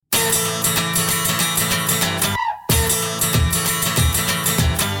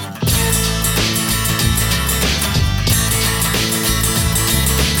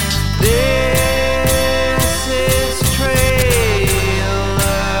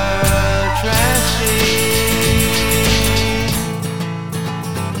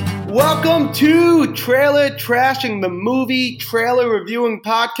Welcome to Trailer Trashing, the movie trailer reviewing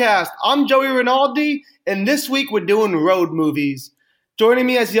podcast. I'm Joey Rinaldi, and this week we're doing road movies. Joining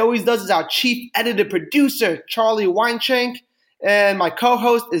me, as he always does, is our chief editor producer, Charlie Weinshank, and my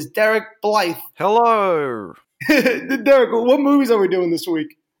co-host is Derek Blythe. Hello. Derek, what movies are we doing this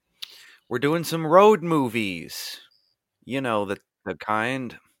week? We're doing some road movies. You know, the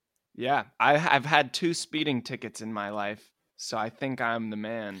kind. Yeah, I've had 2 speeding tickets in my life, so I think I'm the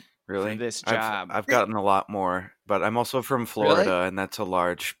man for this job. I've gotten a lot more, but I'm also from Florida, Really? and that's a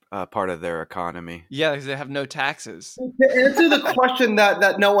large part of their economy. Yeah, because they have no taxes. To answer the question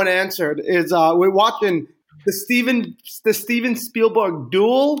that no one answered is we're watching the Steven Spielberg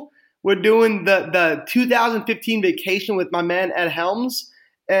Duel. We're doing the 2015 Vacation with my man Ed Helms,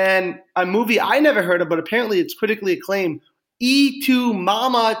 and a movie I never heard of, but apparently it's critically acclaimed, Y Tu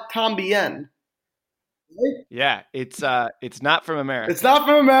Mama Tambien. Yeah, it's not from America. It's not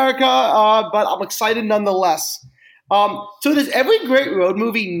from America, but I'm excited nonetheless. So does every great road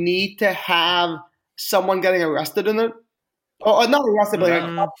movie need to have someone getting arrested in it? Oh, not arrested, but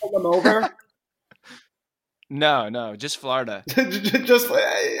like pull them over? No, just Florida. Just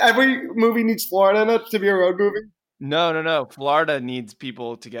every movie needs Florida in it to be a road movie? No. Florida needs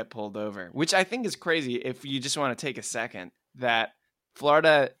people to get pulled over, which I think is crazy if you just want to take a second that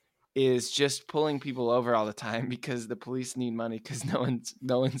Florida is just pulling people over all the time because the police need money because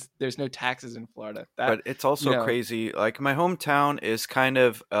there's no taxes in Florida. But it's also crazy. Like, my hometown is kind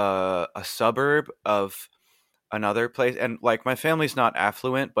of a suburb of another place, and like, my family's not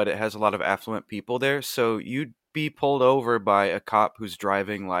affluent, but it has a lot of affluent people there. So you'd be pulled over by a cop who's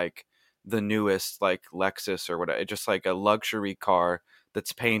driving like the newest like Lexus or whatever, just like a luxury car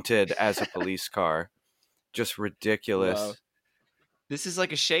that's painted as a police car. Just ridiculous. Whoa. This is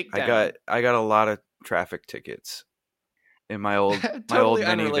like a shakedown. I got a lot of traffic tickets in my old Totally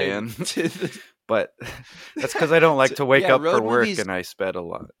minivan, but that's because I don't like to wake up for work, and I sped a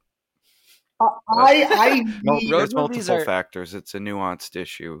lot. There's multiple factors. It's a nuanced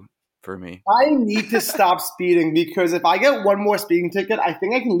issue for me. I need to stop speeding because if I get one more speeding ticket, I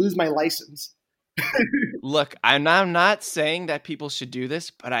think I can lose my license. Look, I'm not saying that people should do this,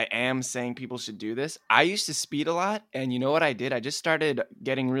 but I am saying people should do this. I used to speed a lot, and you know what I did? I just started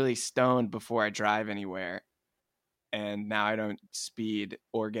getting really stoned before I drive anywhere, and now I don't speed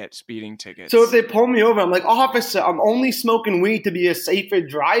or get speeding tickets. So if they pull me over, I'm like, officer, I'm only smoking weed to be a safer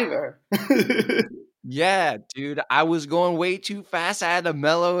driver. Yeah, dude, I was going way too fast. I had to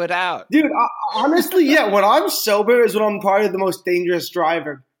mellow it out. Dude, honestly, yeah, when I'm sober is when I'm probably the most dangerous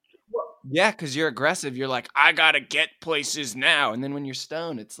driver. Yeah, because you're aggressive. You're like, I gotta get places now. And then when you're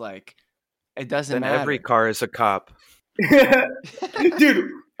stoned, it's like, it doesn't matter. Every car is a cop.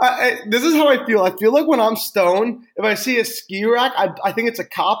 Dude, this is how I feel. I feel like when I'm stoned, if I see a ski rack, I think it's a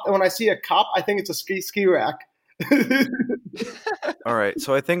cop. And when I see a cop, I think it's a ski rack. All right,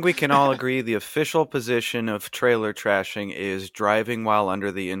 so I think we can all agree the official position of trailer trashing is driving while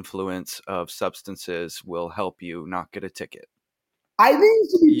under the influence of substances will help you not get a ticket. I think you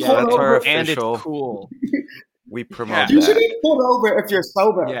should be pulled that's over. our official. And it's cool. We promote You that. should be pulled over if you're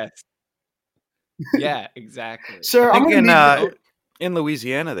sober. Yes. Yeah, exactly. Sir, I I'm think gonna in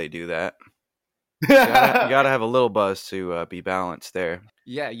Louisiana they do that. You gotta have a little buzz to be balanced there.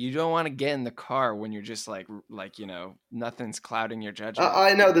 Yeah, you don't want to get in the car when you're just like nothing's clouding your judgment.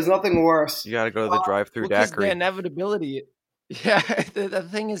 I know, there's nothing worse. You gotta go to the drive-through Because daiquiri. the inevitability. Yeah, the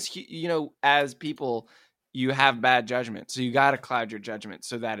thing is, as people, you have bad judgment, so you got to cloud your judgment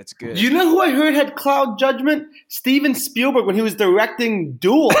so that it's good. Do you know who I heard had cloud judgment? Steven Spielberg when he was directing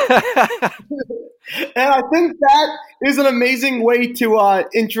Duel. And I think that is an amazing way to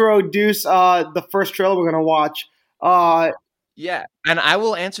introduce the first trailer we're going to watch. Yeah, and I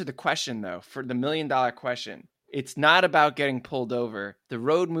will answer the question, though, for the $1 million question. It's not about getting pulled over. The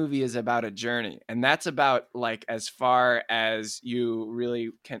road movie is about a journey, and that's about, like, as far as you really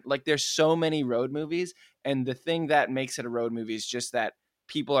can. Like, there's so many road movies, and the thing that makes it a road movie is just that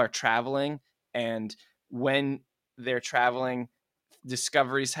people are traveling, and when they're traveling,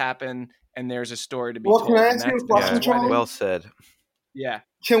 discoveries happen, and there's a story to be told. Can I ask you a question, Charlie? Well said. Yeah.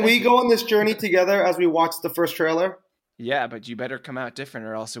 Can we go on this journey together as we watch the first trailer? Yeah, but you better come out different,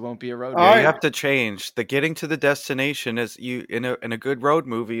 or else it won't be a road All movie. right. You have to change. The getting to the destination is in a good road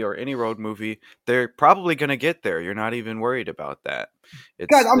movie or any road movie. They're probably going to get there. You're not even worried about that.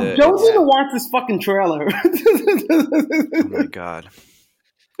 Guys, I'm jonesing to watch this fucking trailer. Oh my god.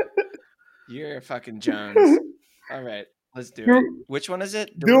 You're fucking Jones. All right, let's do it. Which one is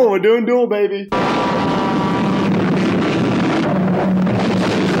it? Duel. We're doing Duel, baby.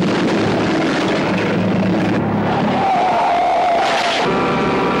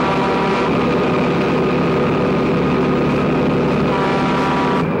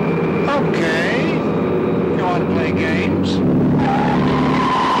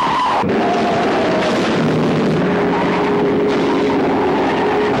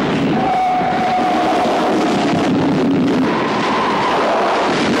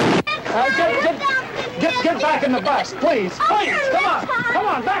 Please, come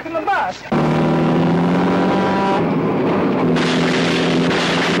on, back in the bus.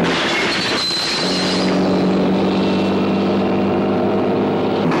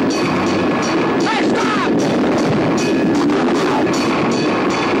 Hey, stop!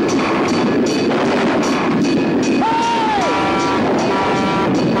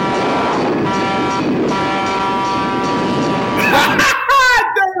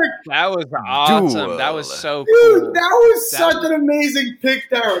 That was awesome. Duel. That was so Dude, cool. that was such an amazing pick,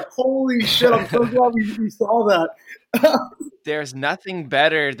 Derek. Holy shit, I'm so glad we saw that. There's nothing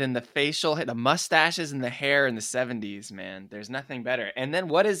better than the mustaches and the hair in the 70s, man. There's nothing better. And then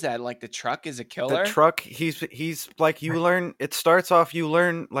what is that? Like the truck is a killer? The truck, he's like, you learn, it starts off, you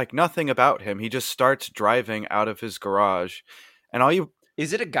learn like nothing about him. He just starts driving out of his garage. And all you...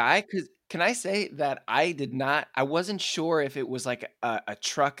 Is it a guy? Because can I say that I wasn't sure if it was like a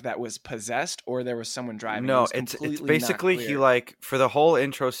truck that was possessed or there was someone driving. No, it's basically he like, for the whole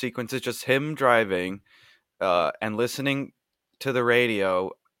intro sequence, it's just him driving and listening to the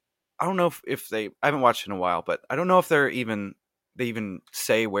radio. I don't know if I haven't watched it in a while, but I don't know if they even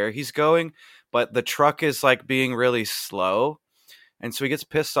say where he's going, but the truck is like being really slow. And so he gets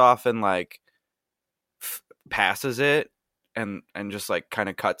pissed off and like passes it and just like kind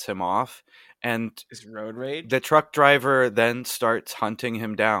of cuts him off. And Is road rage? the truck driver then starts hunting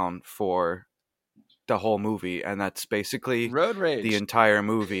him down for the whole movie. And that's basically Road rage. the entire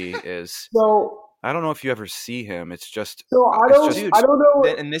movie is... So I don't know if you ever see him. It's just I it's don't just know.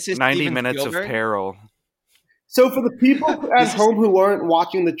 And this is 90 Steven minutes Spielberg? of peril. So for the people at home who weren't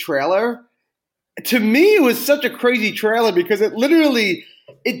watching the trailer, to me it was such a crazy trailer because it literally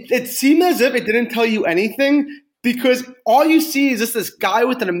it seemed as if it didn't tell you anything because all you see is just this guy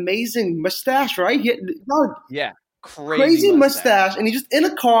with an amazing mustache, right? Yeah. Crazy mustache, and he's just in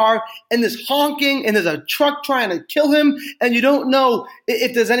a car, and there's honking, and there's a truck trying to kill him, and you don't know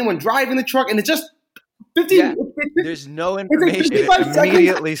if there's anyone driving the truck, and it's just 15. Yeah. There's no information. It's like 55 It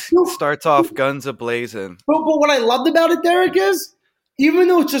immediately seconds. starts off guns a-blazing. But what I loved about it, Derek, is even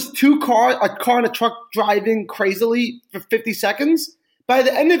though it's just a car and a truck driving crazily for 50 seconds, by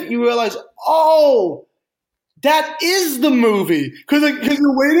the end of it, you realize, oh, that is the movie. Because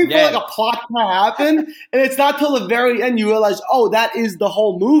you're waiting for like a plot to happen, and it's not till the very end you realize, oh, that is the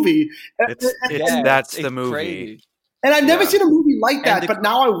whole movie. That's the movie. Crazy. And I've never seen a movie like that, And but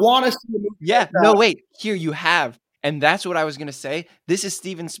now I want to see a movie Yeah, like that. no, wait. Here you have. And that's what I was going to say. This is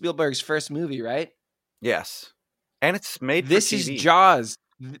Steven Spielberg's first movie, right? Yes. And it's made This for is TV. Jaws.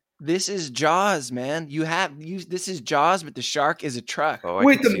 This is Jaws, man. This is Jaws, but the shark is a truck. Oh, I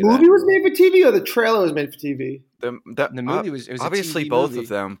Wait, can the see movie that. was made for TV or the trailer was made for TV? The movie was a obviously TV both movie. of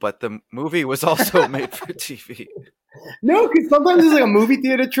them, but the movie was also made for TV. No, because sometimes it's like a movie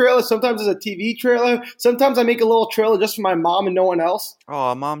theater trailer, sometimes it's a TV trailer, sometimes I make a little trailer just for my mom and no one else.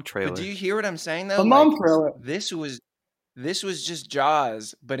 Oh, a mom trailer. But do you hear what I'm saying though? A mom trailer. This was just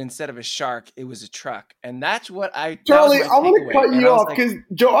Jaws, but instead of a shark, it was a truck, and that's what Charlie, I want to takeaway. cut And you I was off like, because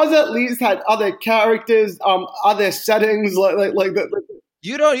Jaws at least had other characters, other settings, like the.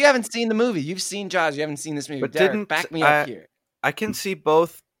 you haven't seen the movie. You've seen Jaws. You haven't seen this movie. But Derek, back me up here. I can see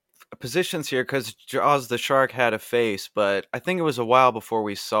both positions here because Jaws the shark had a face, but I think it was a while before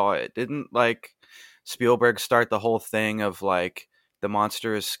we saw it. Didn't like Spielberg start the whole thing of like the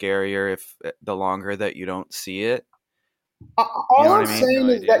monster is scarier if the longer that you don't see it? All You know I'm what I mean? saying No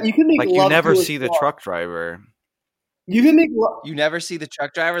is idea. that you can make Like love you never to a see the shark. truck driver. You can make love. You never see the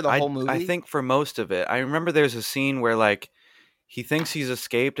truck driver the whole movie? I think for most of it. I remember there's a scene where like he thinks he's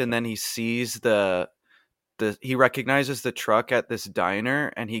escaped and then he sees he recognizes the truck at this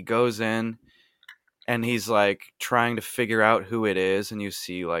diner and he goes in and he's like trying to figure out who it is and you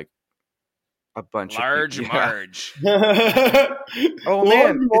see like a bunch Large of people. Yeah. Marge. Oh Large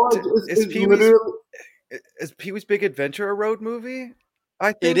man, Marge is literally. Pee-wee's Big Adventure a road movie?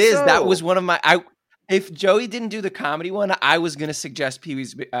 I think It is. so. That was one of my. If Joey didn't do the comedy one, I was going to suggest Pee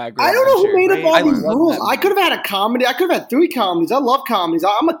Wee's. I don't know who made up all I these love rules. that I could have had a comedy. I could have had 3 comedies. I love comedies.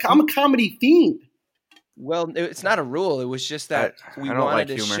 I'm a comedy fiend. Well, it's not a rule. It was just that we I don't wanted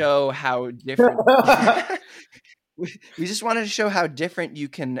like to humor. show how different. We just wanted to show how different you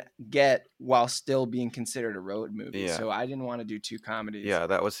can get while still being considered a road movie. Yeah. So I didn't want to do 2 comedies. Yeah,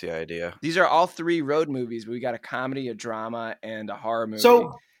 that was the idea. These are all 3 road movies. We got a comedy, a drama, and a horror movie.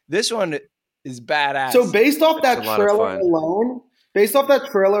 So this one is badass. So based off that It's a lot of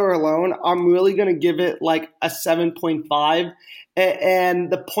trailer alone, I'm really gonna give it like a 7.5.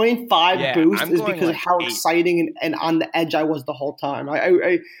 And the 0.5 Yeah, boost I'm is going because of like how 8. exciting and on the edge I was the whole time.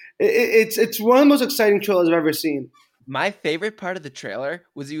 It's one of the most exciting trailers I've ever seen. My favorite part of the trailer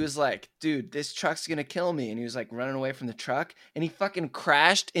was he was like, dude, this truck's gonna kill me. And he was like running away from the truck and he fucking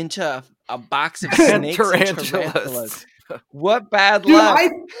crashed into a box of snakes and tarantulas. What bad Dude, luck. I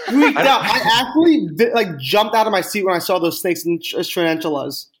freaked out. I actually like jumped out of my seat when I saw those snakes and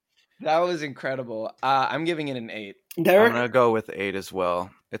tarantulas. That was incredible. I'm giving it an 8. Derek? I'm gonna go with 8 as well.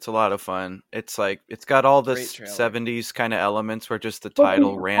 It's a lot of fun. It's like it's got all the Great trailer. 70s kind of elements where just the But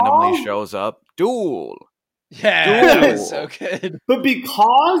title because- randomly shows up. Duel. Yeah, that Dude. was so good. But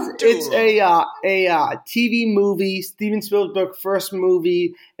because it's Duel. a TV movie, Steven Spielberg's first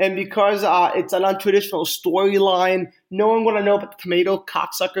movie, and because it's an untraditional storyline, knowing what I know about the tomato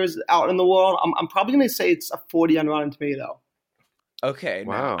cocksuckers out in the world, I'm probably going to say it's a 40 on Rotten Tomato. Okay,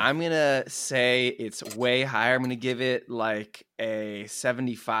 Wow. now I'm gonna say it's way higher. I'm gonna give it like a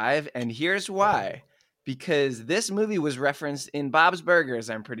 75, and here's why: because this movie was referenced in Bob's Burgers.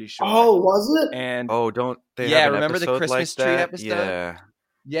 I'm pretty sure. Oh, was it? and Oh, don't they Yeah, have an remember the episode Christmas like tree that? episode? Yeah.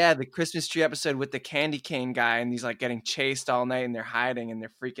 yeah, the Christmas tree episode with the candy cane guy, and he's like getting chased all night, and they're hiding, and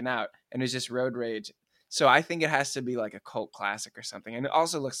they're freaking out, and it's just road rage. So I think it has to be like a cult classic or something, and it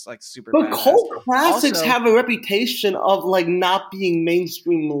also looks like super. But badass. cult classics Also- have a reputation of like not being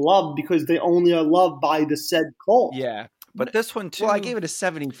mainstream loved because they only are loved by the said cult. Yeah. But this one too. Well, I gave it a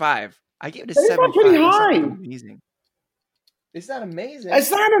 75. I gave it a That is 75. pretty It's not high. amazing. It's not amazing.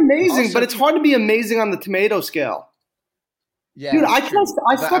 It's not amazing, Also- but it's hard to be amazing on the tomato scale. Yeah, Dude, that's I true. trust-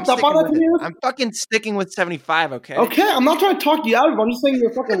 I But slept I'm up sticking on that with it. tomato. I'm fucking sticking with 75, okay? Okay, I'm not trying to talk you out of it. I'm just saying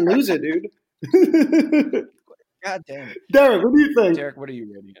you're a fucking loser, dude. God damn it. Derek, what do you think? Derek, what are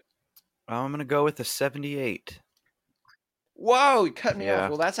you rating it? I'm gonna go with a 78. Whoa, you cut me Yeah. off.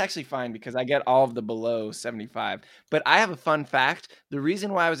 Well, that's actually fine because I get all of the below 75. But I have a fun fact. The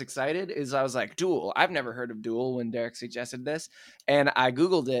reason why I was excited is I was like, Duel. I've never heard of Duel when Derek suggested this. And I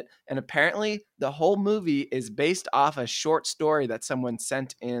Googled it. And apparently the whole movie is based off a short story that someone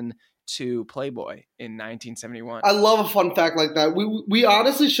sent in to Playboy in 1971. I love a fun fact like that. We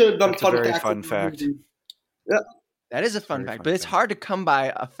honestly should have done That's a fun very facts. fun in the fact. movie. That is a fun Very fact, fun but it's fact. hard to come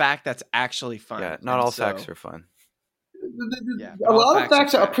by a fact that's actually fun. Yeah, not And all so- facts are fun. Yeah, A all lot of facts are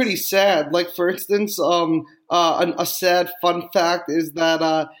facts are facts. pretty sad. Like for instance, a sad fun fact is that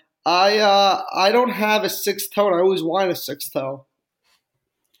I don't have a sixth toe, and I always wanted a sixth toe.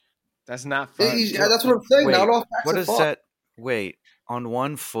 That's not fun. Yeah, that's what I'm saying. Wait, Not all facts What are is fun. that? Wait, on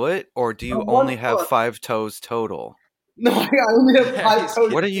one foot, or do you On one only have foot. 5 toes total? No, I only have five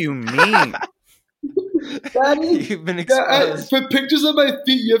toes. What do you mean? That is, You've been that, exposed. for pictures of my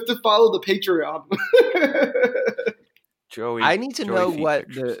feet, you have to follow the Patreon. Joey. I need to Joey know feet what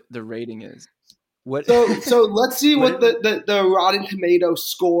pictures. the rating is. What? So let's see what What the Rotten Tomato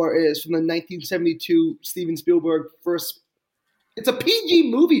score is from the 1972 Steven Spielberg first. It's a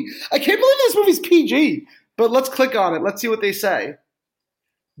PG movie. I can't believe this movie's PG. But let's click on it. Let's see what they say.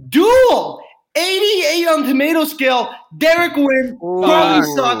 Duel! 88 on tomato scale. Derek wins. Charlie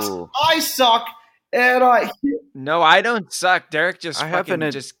Ooh. sucks. I suck. And No, I don't suck. Derek just I have fucking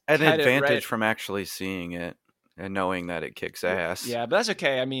an just an cut it advantage right. from actually seeing it and knowing that it kicks ass. Yeah, but that's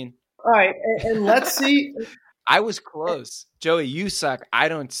okay. I mean, all right, and let's see. I was close. Joey, you suck. I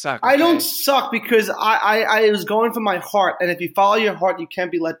don't suck. I okay? don't suck because I was going for my heart, and if you follow your heart, you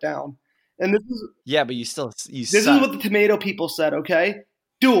can't be let down. And Yeah, but you still this suck. is what the tomato people said. Okay,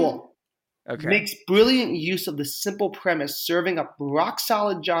 Duel Okay. makes brilliant use of the simple premise, serving up rock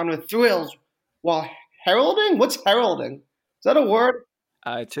solid genre thrills while heralding. What's heralding? Is that a word?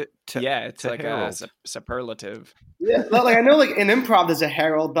 Yeah, it's to like herald. a superlative. Yeah, like I know, like in improv, there's a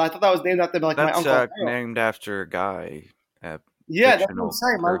herald, but I thought that was named after like my That's uncle. Harold. named after a guy. Yeah, that's what fictional I'm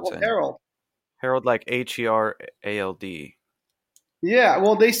saying. My uncle person. Harold. Harold, like Herald. Yeah,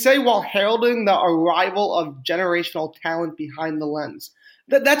 well, they say while heralding the arrival of generational talent behind the lens.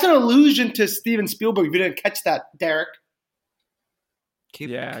 That's an allusion to Steven Spielberg. If you didn't catch that, Derek.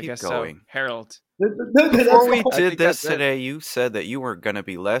 Keep I guess going. so. Harold. Before we I did think this that's it. today, you said that you were going to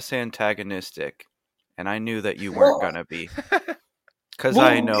be less antagonistic, and I knew that you Well- weren't going to be. Because Well,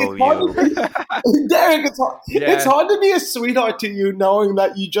 I know it's hard you. to- Derek, it's Yeah. hard to be a sweetheart to you knowing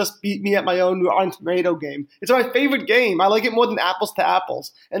that you just beat me at my own Rotten Tomato game. It's my favorite game. I like it more than Apples to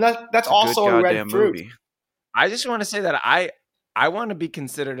Apples, and that's It's a also good a red goddamn fruit. movie. I just want to say that I want to be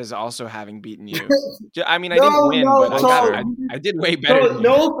considered as also having beaten you. I mean, I No, didn't win, no, but Charles. I did way better. than you.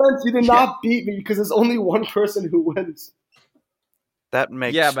 No offense, you did not beat me because there's only one person who wins. That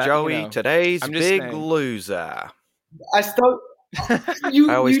makes Yeah, but, Joey today's I'm just big saying. loser. I still.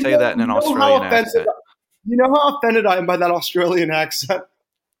 I always say that in an you know how Australian offensive- accent. You know how offended I am by that Australian accent.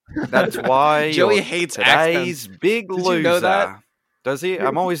 That's why Joey you're hates today's big Did loser. you know that? Does he?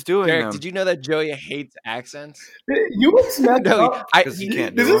 I'm always doing Derek, them did you know that Joey hates accents? You what's messed No, up? because he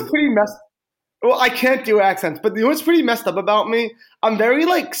can't This do is them. pretty messed. Well, I can't do accents, but you know what's pretty messed up about me? I'm very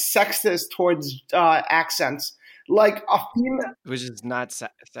like sexist towards accents. Like a female, Which is not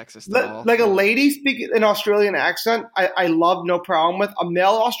sexist at all. like a lady speaking an Australian accent, I love, no problem with. A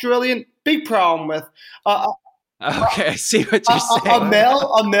male Australian, big problem with. Okay, I see what you're saying. A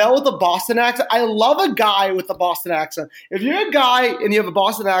male with a Boston accent. I love a guy with a Boston accent. If you're a guy and you have a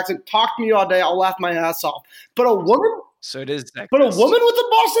Boston accent, talk to me all day. I'll laugh my ass off. But a woman. So it is sexist. But a woman with a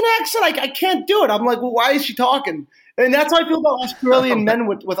Boston accent, I can't do it. I'm like, well, why is she talking? And that's how I feel about Australian men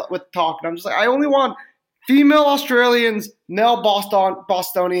with talking. I'm just like, I only want female Australians, male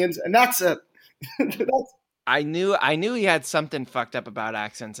Bostonians, and that's it. I knew he had something fucked up about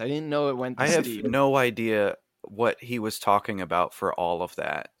accents. I didn't know it went to I have Steve. no idea what he was talking about for all of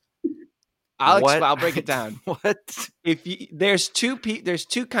that. I'll break it down. What? There's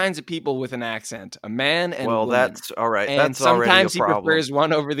two kinds of people with an accent: a man and a woman. That's all right. And That's sometimes already a problem. He prefers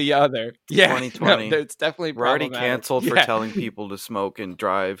one over the other. Yeah, 2020. No, it's definitely We're already problematic. canceled for Yeah. telling people to smoke and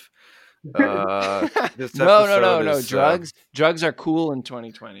drive. This No. episode is, Drugs are cool in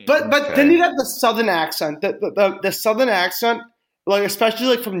 2020. But Okay. then you have the southern accent. The southern accent, like especially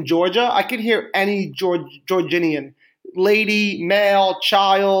like from Georgia, I could hear any Georgian, lady, male,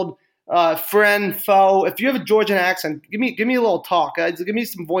 child, friend, foe. If you have a Georgian accent, give me a little talk. Give me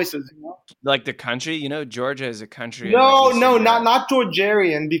some voices. You know? like the country, Georgia is a country. in, No, like, Eastern Europe. not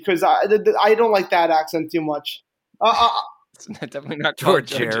Georgian, because I don't like that accent too much. It's definitely not called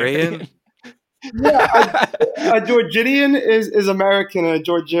Georgian? Yeah, a Georgian is American, and a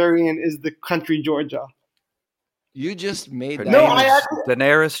Georgian is the country Georgia. You just made Her that. No, name I is actually-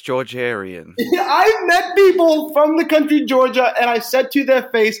 Daenerys Georgiarian. I've met people from the country Georgia, and I said to their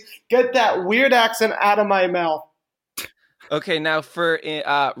face, "Get that weird accent out of my mouth." Okay, now for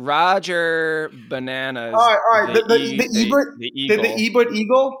Roger Bananas. All right. The Ebert, the Eagle. the Ebert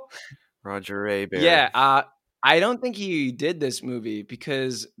Eagle. Roger Ebert. Yeah, I don't think he did this movie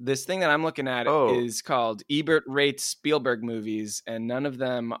because this thing that I'm looking at is called Ebert Rates Spielberg Movies, and none of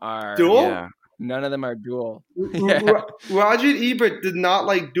them are Duel? Yeah. None of them are Duel. Yeah. Roger Ebert did not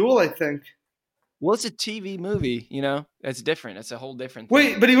like Duel, I think. Well, it's a TV movie, It's different. It's a whole different thing.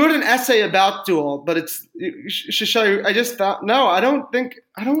 Wait, but he wrote an essay about Duel, but it's I just thought no, I don't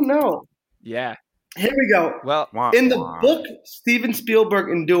know. Yeah. Here we go. Well, In the book Steven Spielberg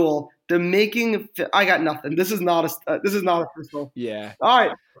and Duel, the making of I got nothing. This is not official. yeah. All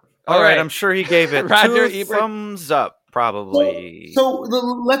right. All right. I'm sure he gave it Roger 2 Ebert. thumbs up, probably. So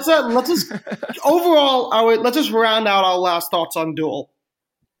let's just overall let's just round out our last thoughts on Duel.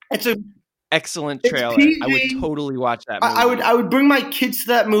 It's a Excellent It's trailer. PG. I would totally watch that movie. I would bring my kids to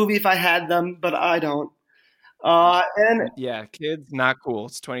that movie if I had them, but I don't. And Yeah, kids, not cool.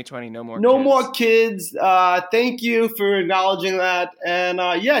 It's 2020. No more. no kids. more kids. Thank you for acknowledging that. And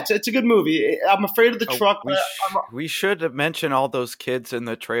it's a good movie. I'm afraid of the truck. We should mention all those kids in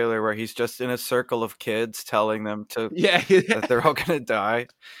the trailer where he's just in a circle of kids telling them Yeah. that they're all going to die.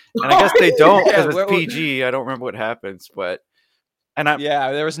 And I guess they don't because Yeah, it's PG. I don't remember what happens, but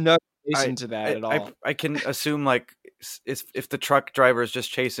There was no relation to that at all. I can assume like if the truck driver is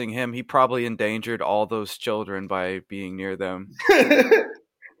just chasing him, he probably endangered all those children by being near them.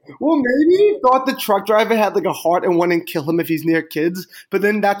 Well, maybe he thought the truck driver had like a heart and wouldn't kill him if he's near kids. But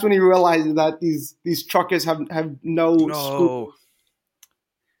then that's when he realized that these truckers have no scruples.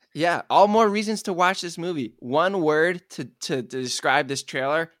 Yeah, all more reasons to watch this movie. One word to describe this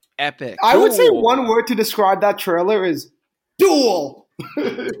trailer: epic. I would say Duel. one word to describe that trailer is duel.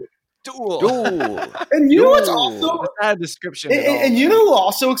 Duel. And you know what's also That's not a description. At all. and you know who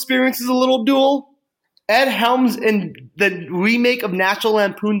also experiences a little duel? Ed Helms in the remake of National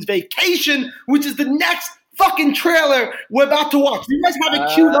Lampoon's Vacation, which is the next fucking trailer we're about to watch. You guys have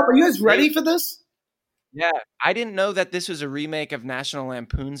it queued up. Are you guys ready for this? Yeah, I didn't know that this was a remake of National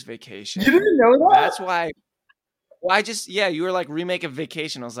Lampoon's Vacation. You didn't know that? That's why. Well, you were like remake of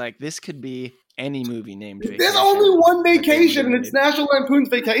Vacation. I was like, this could be any movie named Vacation. There's only one vacation, and it's National Lampoon's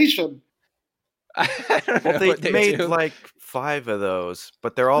Vacation. I don't know Well, what they made do. like 5 of those,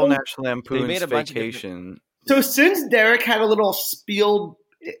 but they're all Well, National Lampoon's made a bunch of Vacation. So since Derek had a little spiel,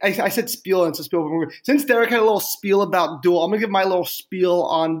 I said spiel, and it's a Spielberg movie. Since Derek had a little spiel about Duel, I'm going to give my little spiel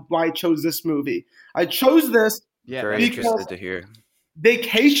on why I chose this movie. I chose this Yeah, Very because- interested to hear.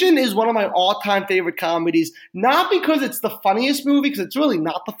 Vacation is one of my all-time favorite comedies, not because it's the funniest movie, because it's really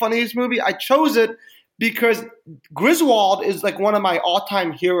not the funniest movie. I chose it because Griswold is like one of my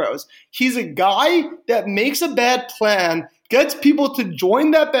all-time heroes. He's a guy that makes a bad plan, gets people to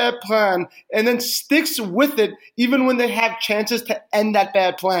join that bad plan, and then sticks with it even when they have chances to end that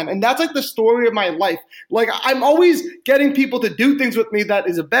bad plan. And that's like the story of my life. Like, I'm always getting people to do things with me that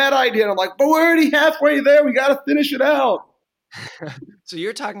is a bad idea. And I'm like, but we're already halfway there. We got to finish it out. So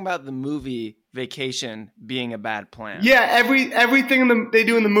you're talking about the movie Vacation being a bad plan. Yeah, everything they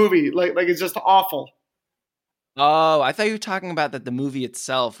do in the movie, like it's just awful. Oh, I thought you were talking about that the movie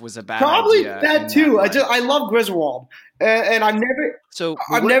itself was a bad Probably idea. that too. I love Griswold, and I've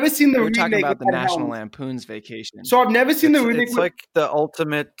never seen the remake. We're talking about the with Ed National Helms. Lampoon's Vacation. So I've never seen the remake. It's like the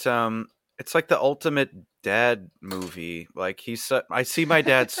ultimate. It's like the ultimate dad movie. Like I see my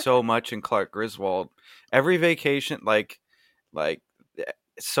dad so much in Clark Griswold. Every vacation, like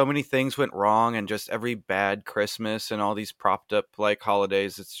so many things went wrong, and just every bad Christmas and all these propped up like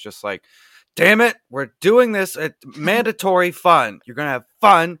holidays. It's just like, damn it, we're doing this. It's mandatory fun. You're going to have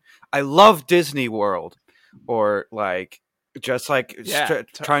fun. I love Disney World. Or like, just like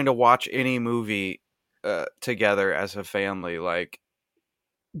trying to watch any movie together as a family. Like,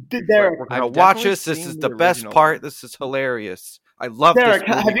 Derek, we're going to watch this. This is the best part. This is hilarious. I love this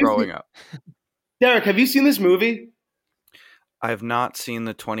movie growing up. Derek, have you seen this movie? I have not seen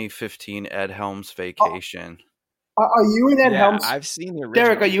the 2015 Ed Helms Vacation. Are you an Ed Helms? I've seen the original.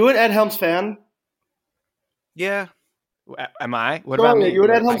 Derek, are you an Ed Helms fan? Yeah. Am I? What about me? Are you an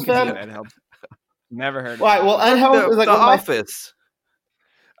Ed Helms fan? Ed Helms. Never heard of Right, well, Ed Helms is like The Office.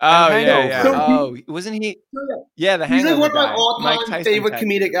 Oh, yeah. So wasn't he? Yeah, the He's Hangover like one of my guy. all-time favorite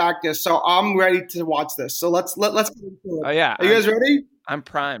comedic actors, so I'm ready to watch this. So let's get into it. Oh, yeah. Are you guys ready? I'm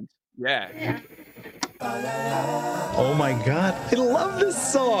primed. Yeah. Oh my God, I love this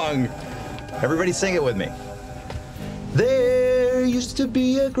song. Everybody sing it with me. There used to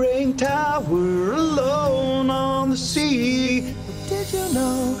be a great tower alone on the sea. Did you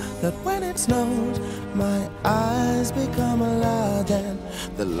know that when it snows, my eyes become a lot, and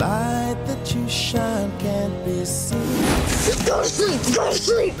the light that you shine can't be seen? Go to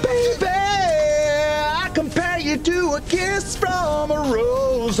sleep, baby. I compare you to a kiss from a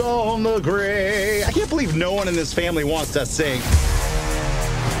rose on the grave. I can't believe no one in this family wants to sing.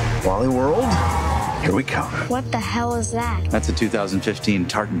 Wally World, here we come. What the hell is that? That's a 2015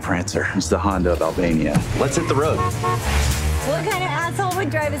 Tartan Prancer. It's the Honda of Albania. Let's hit the road. What kind of asshole would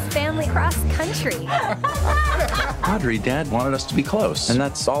drive his family cross country? Audrey, Dad wanted us to be close, and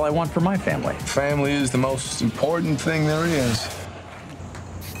that's all I want for my family. Family is the most important thing there is.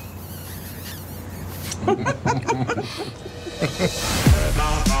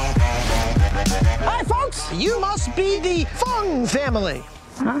 Hi, folks. You must be the Fung family.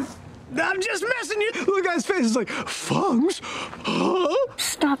 Huh? I'm just messing you. Look at his face. It's like, Fungs? Huh?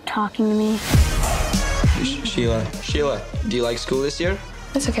 Stop talking to me. Sheila, do you like school this year?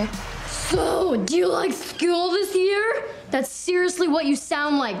 That's okay. So, do you like school this year? That's seriously what you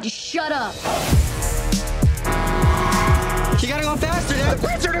sound like. Just shut up. You gotta go faster, Dad. The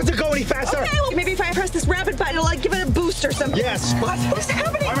Prancer doesn't go any faster. Okay, well, maybe if I press this rapid button, it'll like give it a boost or something. Yes. What? What's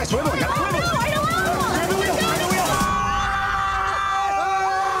happening? Why am I swiveling? I don't know. I don't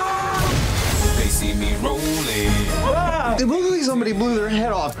know. They see me rolling. It looked like somebody blew their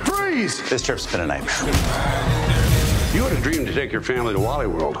head off. Freeze! This trip's been a nightmare. You had a dream to take your family to Wally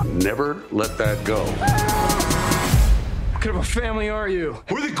World. Never let that go. What kind of a family are you?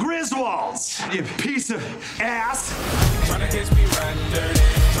 We're the Griswolds, you piece of ass. Tryna catch me riding dirty.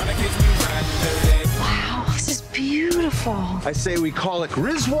 Tryna catch me riding dirty. Wow, this is beautiful. I say we call it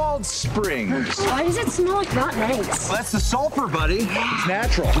Griswold Springs. Why does it smell like rotten eggs? Well, that's the sulfur, buddy. It's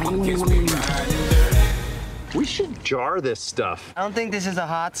natural. We should jar this stuff. I don't think this is a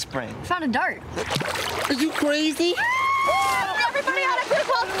hot spring. Found a dart. Are you crazy? Everybody out of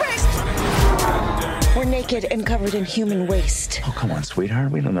Griswold Springs! We're naked and covered in human waste. Oh, come on,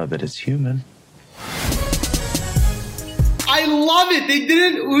 sweetheart. We don't know that it's human. I love it. They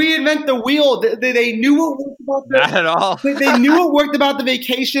didn't reinvent the wheel. They knew what worked about Not at all. They knew what worked about the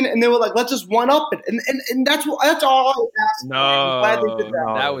vacation, and they were like, "Let's just one up it." And that's all I asked. No, I'm glad they did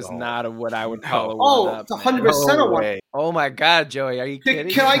that. that was not what I would call a Oh, one-up, it's 100% a one. Oh my God, Joey, are you kidding?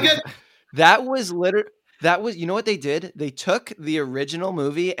 Can I get? That was literally. That was, you know what they did? They took the original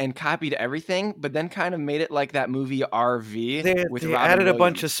movie and copied everything, but then kind of made it like that movie RV. They with Robin added Williams. A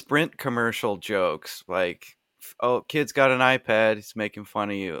bunch of Sprint commercial jokes, like, "Oh, kid's got an iPad. He's making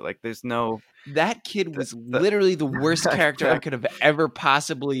fun of you." Like, there's no. That kid was literally the worst character I could have ever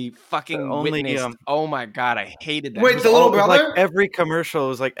possibly fucking witnessed. Oh my God, I hated that. Wait, the little brother? Like every commercial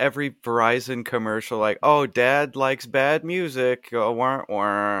was like every Verizon commercial, like, "Oh, Dad likes bad music." Wah,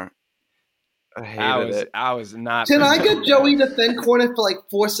 wah. I hated it. I was not. Can I get Joey to thin corner for like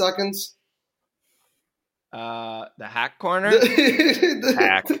 4 seconds? The Hack Corner.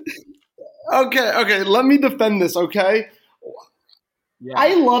 Hack. Okay. Let me defend this. Okay. Yeah.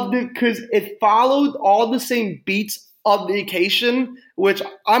 I loved it because it followed all the same beats of Vacation, which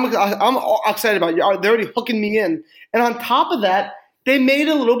I'm excited about. They're already hooking me in, and on top of that, they made it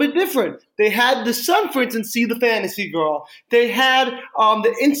a little bit different. They had the son, for instance, see the fantasy girl. They had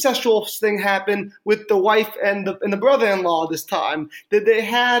the incestual thing happen with the wife and the brother-in-law this time. They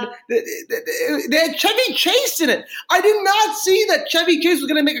had Chevy Chase in it. I did not see that Chevy Chase was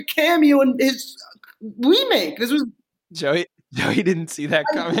going to make a cameo in his remake. This was Joey didn't see that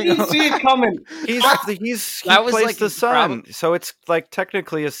coming. I didn't see it coming. He That was plays like the his son, problem. so it's like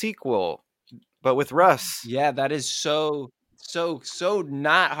technically a sequel, but with Russ. Yeah, that is so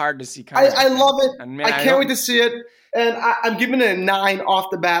not hard to see coming. I love it. And man, I can't wait to see it. And I'm giving it a 9 off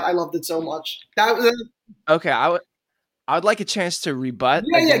the bat. I loved it so much. Okay, I would like a chance to rebut.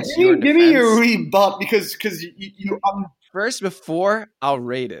 Yeah. Give me your rebut because you first before I'll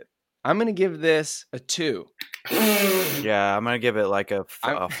rate it. I'm gonna give this a 2. Yeah, I'm gonna give it like a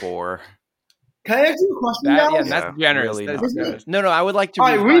 4. Can I ask you a question now? Yeah, that's generous. Really That's generous. No, I would like to All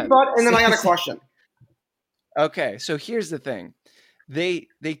right, rebut, and then I got a question. Okay, so here's the thing. They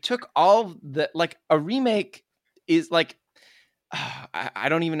took all the, like, a remake is like, I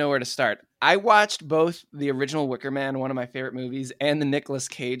don't even know where to start. I watched both the original Wicker Man, one of my favorite movies, and the Nicolas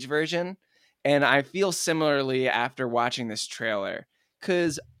Cage version, and I feel similarly after watching this trailer.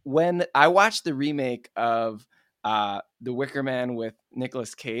 Because when I watched the remake of The Wicker Man with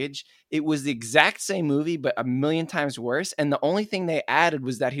Nicolas Cage, it was the exact same movie, but a million times worse. And the only thing they added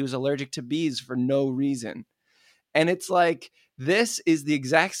was that he was allergic to bees for no reason. And it's like, this is the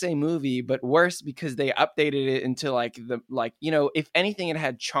exact same movie, but worse because they updated it into if anything, it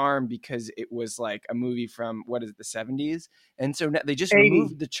had charm because it was like a movie from, what is it, the 70s? And so they just 80s.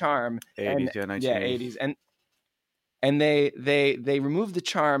 removed the charm. 80s, yeah, 1980s. 80s. And they removed the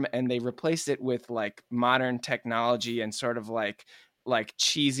charm and they replaced it with like modern technology and sort of like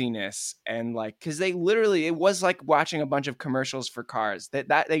cheesiness and like, because it was like watching a bunch of commercials for cars.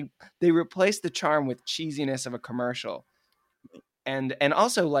 They replaced the charm with cheesiness of a commercial. And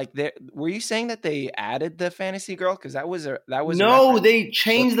also, like, were you saying that they added the fantasy girl? Because that was no, they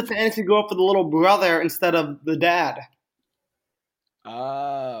changed the fantasy girl for the little brother instead of the dad.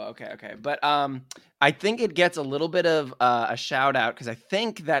 Oh, okay. But I think it gets a little bit of a shout out because I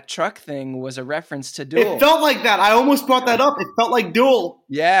think that truck thing was a reference to Duel. It felt like that. I almost brought that up. It felt like Duel.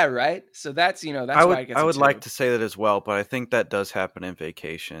 Yeah, right. So that's why it gets. I would like to say that as well, but I think that does happen in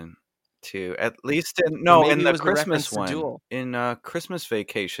Vacation too. At least in the Christmas one. Duel. In Christmas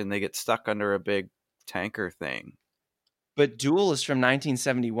Vacation, they get stuck under a big tanker thing. But Duel is from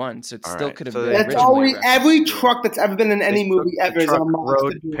 1971, so it still could have been. That's always every truck that's ever been in any movie ever is on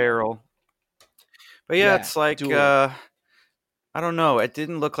Road Peril. But yeah, it's like I don't know. It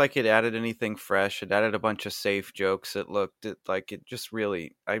didn't look like it added anything fresh. It added a bunch of safe jokes. It looked like it just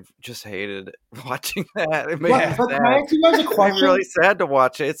really. I just hated watching that. It made me sad. Can I ask you guys a question? It's really sad to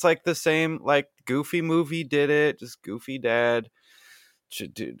watch it. It's like the same like Goofy movie did it. Just Goofy dad.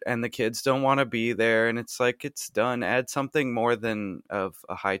 And the kids don't want to be there, and it's like it's done. Add something more than of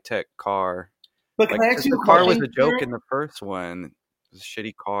a high-tech car. But can I ask you the car was a joke in the first one. It was a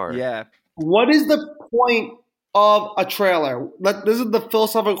shitty car. Yeah. What is the point of a trailer? This is the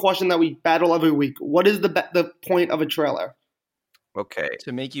philosophical question that we battle every week. What is the point of a trailer? Okay.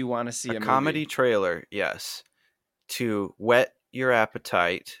 To make you want to see a comedy trailer, yes. To whet your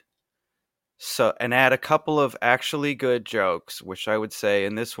appetite. So, and add a couple of actually good jokes, which I would say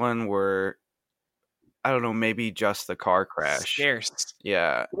in this one were, I don't know, maybe just the car crash. Scarce.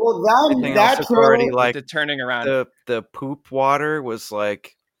 Yeah. Well, that already like the turning around. The poop water was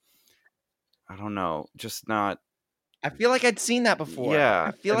like, I don't know, just not. I feel like I'd seen that before.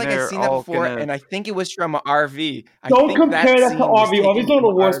 Yeah. I feel like I'd seen that before, and I think it was from an RV. Don't compare that to RV. RV's one of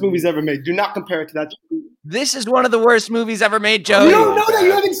the worst movies ever made. Do not compare it to that. This is one of the worst movies ever made, Joey. You don't know that.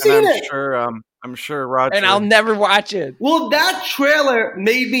 You haven't seen it. I'm sure Roger. And I'll never watch it. Well, that trailer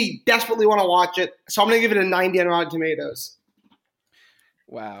made me desperately want to watch it, so I'm going to give it a 90 on Rotten Tomatoes.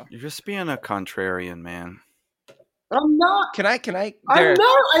 Wow. You're just being a contrarian, man. I'm not. Can I? I'm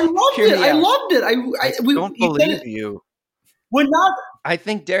not. I loved it. I loved it. I don't believe you. We're not. I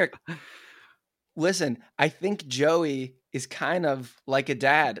think, Derek, listen, I think Joey is kind of like a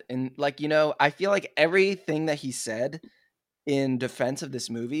dad. And I feel like everything that he said in defense of this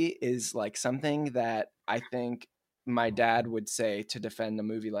movie is like something that I think my dad would say to defend a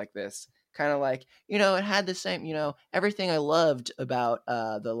movie like this. Kind of like, it had the same, everything I loved about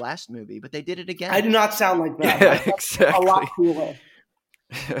the last movie, but they did it again. I do not sound like that. Yeah, exactly. A lot cooler.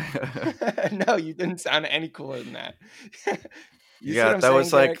 No, you didn't sound any cooler than that. Yeah, that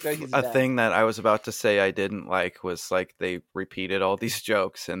was like a thing that I was about to say I didn't like, was like they repeated all these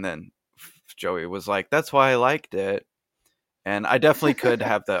jokes, and then Joey was like, that's why I liked it. And I definitely could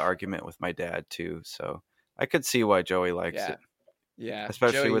have the argument with my dad too, so I could see why Joey likes it. Yeah,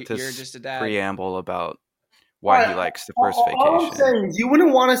 especially Joey, with you're his just a dad. preamble about why he likes the first vacation. All I'm saying is, you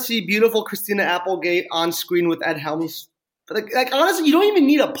wouldn't want to see beautiful Christina Applegate on screen with Ed Helms. Like honestly, you don't even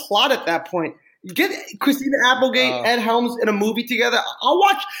need a plot at that point. Get Christina Applegate, Ed Helms in a movie together. I'll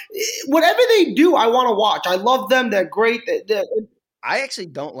watch whatever they do. I want to watch. I love them. They're great. I actually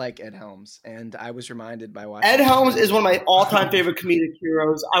don't like Ed Helms, and I was reminded by watching. Ed Helms is one of my all-time favorite comedic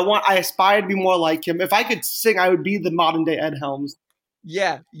heroes. I aspire to be more like him. If I could sing, I would be the modern-day Ed Helms.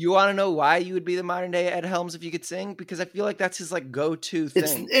 Yeah, you want to know why you would be the modern-day Ed Helms if you could sing? Because I feel like that's his like go-to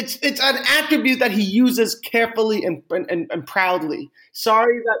thing. It's an attribute that he uses carefully and proudly.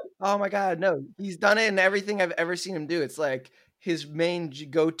 Sorry that. Oh my God, no! He's done it in everything I've ever seen him do. It's like his main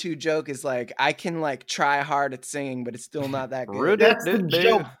go-to joke is like, I can like try hard at singing, but it's still not that good. That's the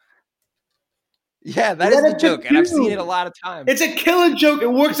joke. Yeah, that is the joke, and I've seen it a lot of times. It's a killer joke.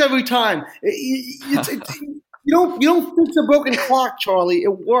 It works every time. You don't fix a broken clock, Charlie.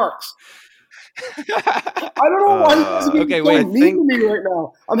 It works. I don't know why you're being mean to me right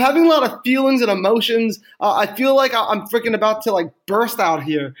now. I'm having a lot of feelings and emotions. I feel like I'm freaking about to like burst out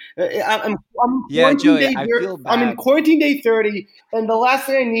here. I'm Joey, I feel bad. I'm in quarantine day 30, and the last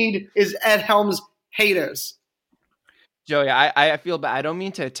thing I need is Ed Helms haters. Joey, I feel bad. I don't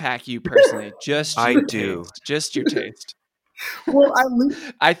mean to attack you personally. Just your taste. Just your taste. Well,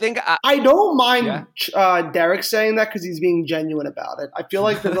 I think I don't mind Derek saying that because he's being genuine about it. I feel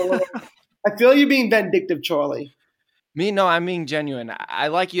like there's a little. I feel you're being vindictive, Charlie. No, I'm being genuine. I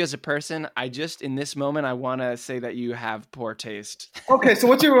like you as a person. I just, in this moment, I want to say that you have poor taste. Okay, so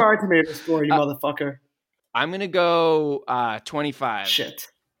what's your Rotten Tomatoes score, you motherfucker? I'm going to go 25.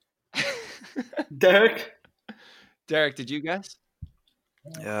 Shit. Derek? Derek, did you guess?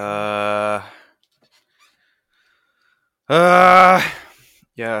 Yeah,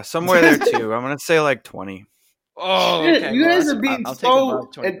 somewhere there too. I'm going to say like 20. Oh, shit, okay. You guys are being so.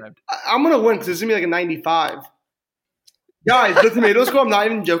 I'm gonna win because this is gonna be like a 95. Guys, the tomato score, I'm not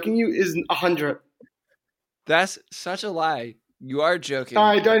even joking you, is 100. That's such a lie. You are joking. All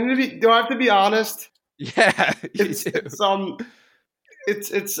right, do I have to be honest? Yeah, it's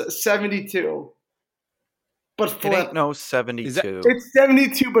 72, but flipped. It ain't no 72. It's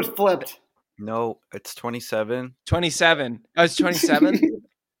 72, but flipped. No, it's 27. 27. Oh, it's 27.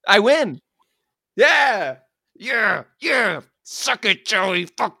 I win. Yeah. Yeah. Suck it, Joey.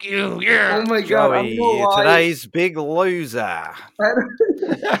 Fuck you. Yeah. Oh my God. Joey, today's big loser. I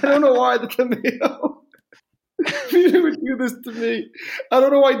don't know why the tomato. You would do this to me. I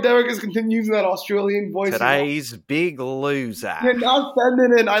don't know why Derek is continuing using that Australian voice. Today's big loser. You're not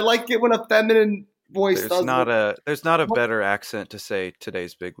feminine. I like it when a feminine voice There's not a better accent to say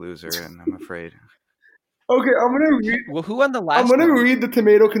today's big loser, and I'm afraid. Okay, I'm gonna read. Well, who won the last? I'm gonna read the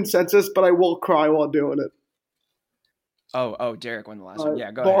tomato consensus, but I will cry while doing it. Oh, Derek won the last one.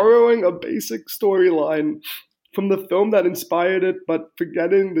 Yeah, go borrowing a basic storyline from the film that inspired it, but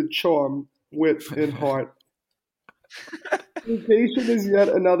forgetting the charm, wit, and heart. Vacation is yet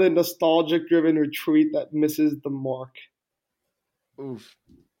another nostalgic-driven retreat that misses the mark. Oof.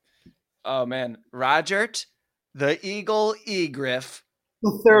 Oh, man. Rodgert, the Eagle Egriff.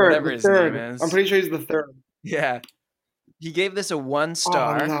 The third. Whatever his name is. I'm pretty sure he's the third. Yeah. He gave this a 1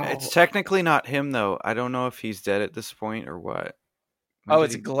 star. Oh, no. It's technically not him, though. I don't know if he's dead at this point or what.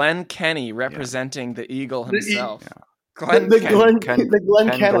 It's Glenn Kenny representing the Eagle himself. Glenn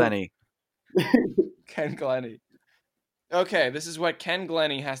Glenny. Ken Glenny. Okay, this is what Ken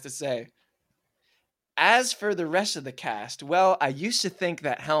Glenny has to say. As for the rest of the cast, well, I used to think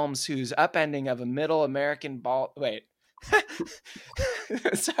that Helms, whose upending of a middle American Wait.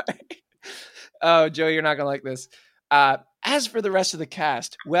 Sorry. Oh, Joe, you're not going to like this. As for the rest of the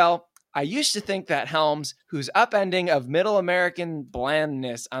cast, well, I used to think that Helms, whose upending of middle American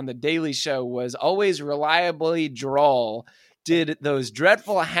blandness on The Daily Show was always reliably droll, did those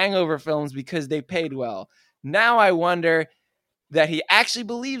dreadful hangover films because they paid well. Now I wonder that he actually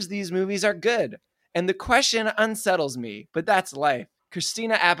believes these movies are good. And the question unsettles me, but that's life.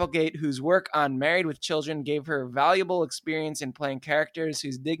 Christina Applegate, whose work on Married with Children gave her valuable experience in playing characters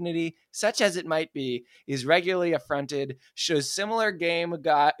whose dignity, such as it might be, is regularly affronted, shows similar game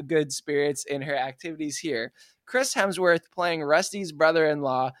good spirits in her activities here. Chris Hemsworth, playing Rusty's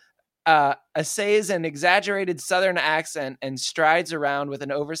brother-in-law, essays an exaggerated Southern accent and strides around with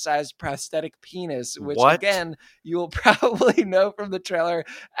an oversized prosthetic penis, which again, you will probably know from the trailer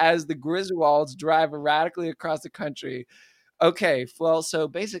as the Griswolds drive erratically across the country. Okay, well, so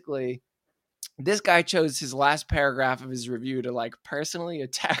basically, this guy chose his last paragraph of his review to like personally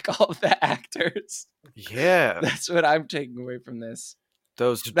attack all of the actors. Yeah. That's what I'm taking away from this.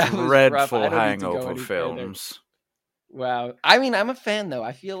 Those That was dreadful rough. I don't need to go Hangover any further. films. Wow. I mean, I'm a fan, though.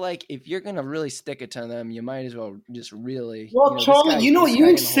 I feel like if you're going to really stick it to them, you might as well just really... Well, Charlie, you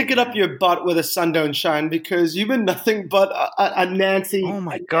can stick hold it up your butt where the sun don't shine because you've been nothing but a Nancy. Oh,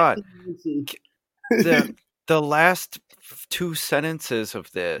 my God. The last two sentences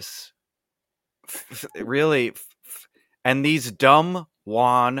of this, really, and these dumb,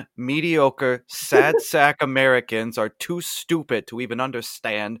 wan, mediocre, sad sack Americans are too stupid to even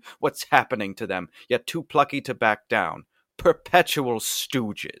understand what's happening to them, yet too plucky to back down. Perpetual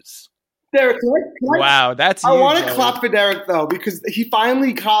stooges. Derek, wow, that's I want to Joey. clap for Derek, though, because he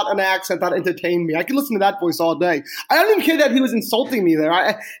finally caught an accent that entertained me. I can listen to that voice all day. I don't even care that he was insulting me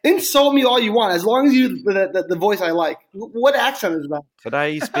there. Insult me all you want, as long as you the voice I like. What accent is that?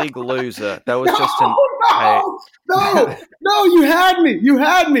 Today's big loser. That was just No, you had me. You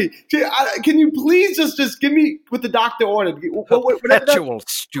had me. Can you please just give me what the doctor ordered? Perpetual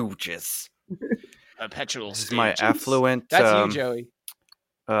stooges. Perpetual This is my affluent... That's you, Joey.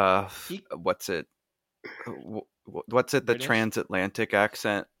 What's it? What's it? The transatlantic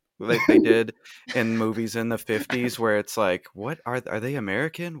accent they did in movies in the 50s, where it's like, what are they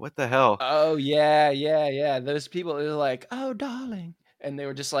American? What the hell? Oh yeah. Those people are like, oh darling, and they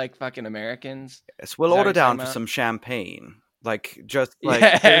were just like fucking Americans. Yes, we'll order down for some champagne. Like, just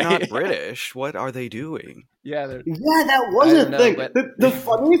like they're not British. What are they doing? Yeah, that was a thing. But... The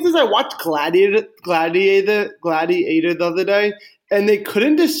funniest is I watched Gladiator the other day, and they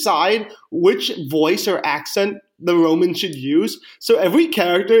couldn't decide which voice or accent the Romans should use. So every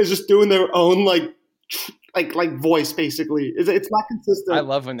character is just doing their own like voice, basically. It's not consistent. I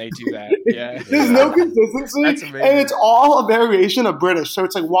love when they do that. Yeah, there's no consistency, That's amazing. And it's all a variation of British. So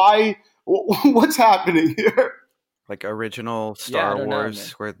it's like, why? What's happening here? Like original Star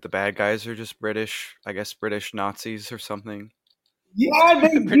Wars, where the bad guys are just British, I guess British Nazis or something. Yeah,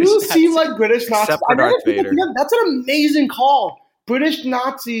 they do seem like British Nazis. Except for Darth Vader. That's an amazing call. British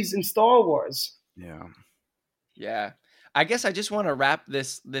Nazis in Star Wars. Yeah. I guess I just want to wrap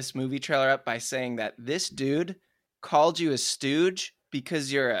this movie trailer up by saying that this dude called you a stooge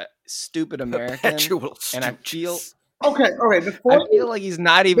because you're a stupid American. And I feel... Okay. I feel like he's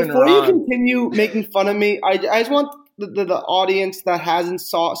not even before wrong. You continue making fun of me, I just want the audience that hasn't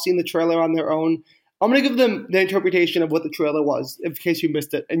seen the trailer on their own. I'm going to give them the interpretation of what the trailer was, in case you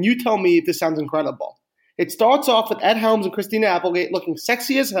missed it. And you tell me if this sounds incredible. It starts off with Ed Helms and Christina Applegate looking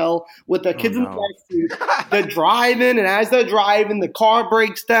sexy as hell with their kids in the backseat. They're driving, and as they're driving, the car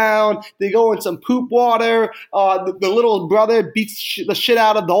breaks down. They go in some poop water. The little brother beats the shit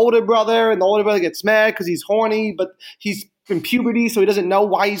out of the older brother, and the older brother gets mad because he's horny, but he's in puberty, so he doesn't know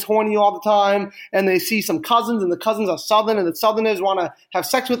why he's horny all the time. And they see some cousins, and the cousins are Southern, and the Southerners want to have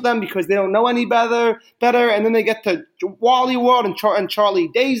sex with them because they don't know any better. And then they get to Wally World, and Charlie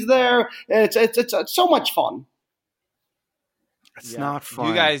Day's there, and it's so much fun. It's not fun.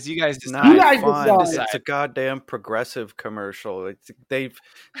 You guys decide. You guys decide. It's a goddamn progressive commercial.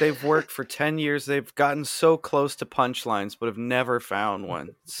 They've worked for 10 years. They've gotten so close to punchlines, but have never found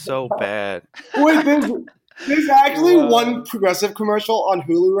one. It's so bad. Wait, there's actually one progressive commercial on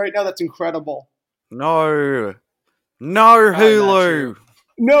Hulu right now that's incredible. No, Hulu.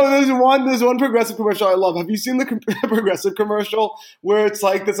 No, there's one progressive commercial I love. Have you seen the progressive commercial where it's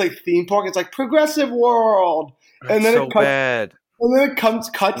like this theme park? It's like Progressive World, and then so bad. And then it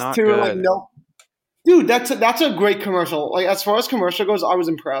cuts not to good. like no, dude, that's a great commercial. Like as far as commercial goes, I was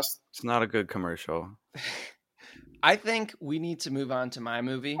impressed. It's not a good commercial. I think we need to move on to my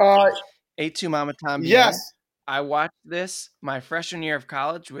movie. A2 Mama Tom. Yes. I watched this my freshman year of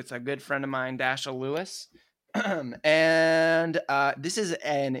college with a good friend of mine, Dasha Lewis. And this is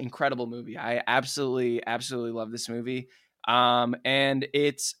an incredible movie. I absolutely love this movie. And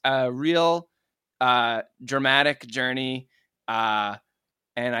it's a real dramatic journey. And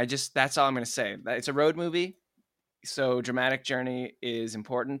that's all I'm going to say. It's a road movie. So dramatic journey is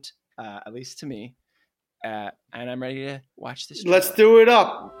important, at least to me. And I'm ready to watch this trailer. Let's do it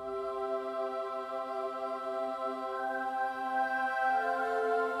up.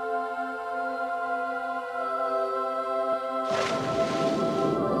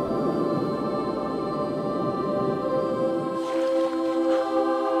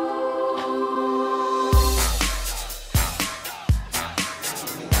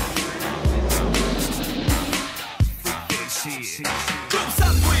 Club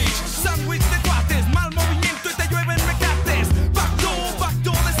Sandwich, sándwich de cuates, mal movimiento y te llueven mecates.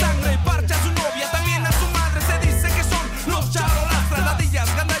 Pacto de sangre, parcha a su novia, también a su madre. Se dice que son los charolastras,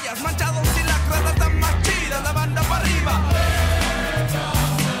 ladillas, gandallas, manchados y lacras. Las dan más chidas, la banda para arriba.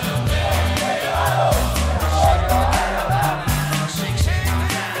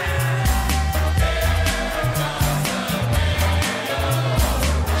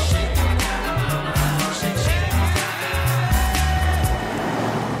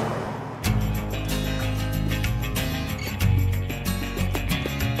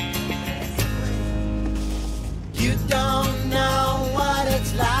 You don't know what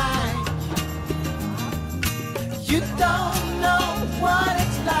it's like. You don't know what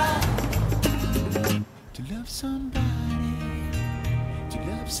it's like to love somebody,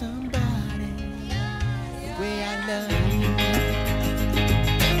 the way I love you.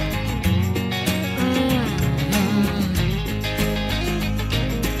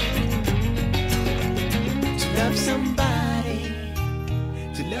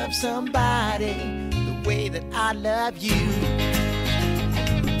 To love somebody the way that I love you.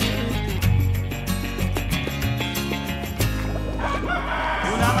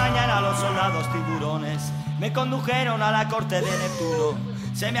 Una mañana los soldados tiburones me condujeron a la corte de Neptuno.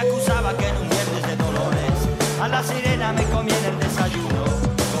 Se me acusaba que en un viernes de dolores a la sirena me comí en el desayuno.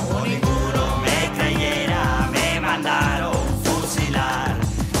 Como ninguno me creyera, me mandaron fusilar.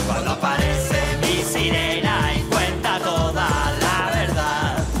 Cuando aparece mi sirena y cuenta toda la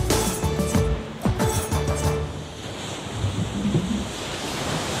verdad.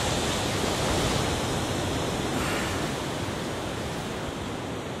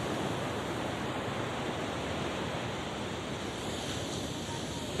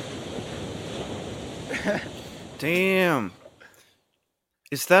 Damn.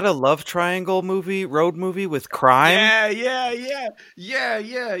 Is that a love triangle movie, road movie with crime? Yeah.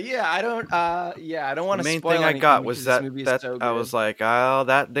 I don't want The to main spoil thing I anything got was because that, this movie is that so I good. was like, oh,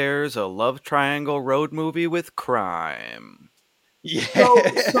 that there's a love triangle road movie with crime. Yeah. So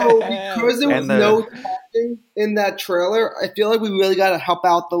because there was And the- no talking in that trailer, I feel like we really got to help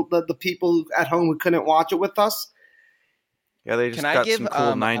out the people at home who couldn't watch it with us. Yeah, they just Can I got give, some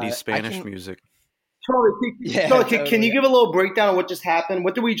cool 90s I Spanish can- music. Charlie, Yeah, Charlie, can totally. you give a little breakdown of what just happened?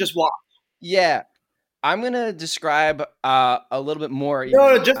 What did we just watch? Yeah, I'm gonna describe a little bit more.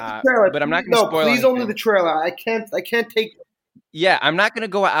 No, even, just the trailer. but I'm not gonna No, spoil please only anything. the trailer. I can't take. Yeah, I'm not going to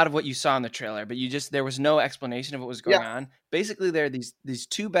go out of what you saw in the trailer, but there was no explanation of what was going on. Basically, there are these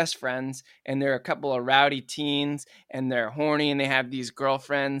two best friends, and they're a couple of rowdy teens, and they're horny, and they have these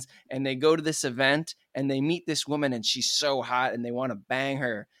girlfriends, and they go to this event, and they meet this woman, and she's so hot, and they want to bang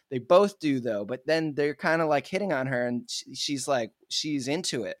her. They both do, though, but then they're kind of like hitting on her, and she's like, she's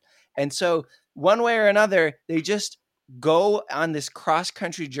into it. And so one way or another, they just go on this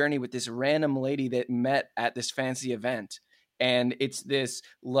cross-country journey with this random lady that met at this fancy event. And it's this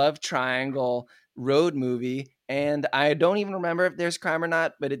love triangle road movie. And I don't even remember if there's crime or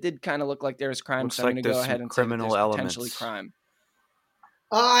not, but it did kind of look like there was crime. Looks so I'm like going to go there's ahead some and say that criminal there's elements. potentially crime.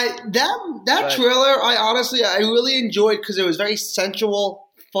 That But- trailer, I really enjoyed because it was very sensual,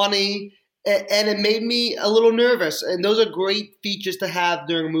 funny, and it made me a little nervous. And those are great features to have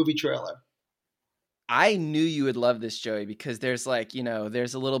during a movie trailer. I knew you would love this, Joey, because there's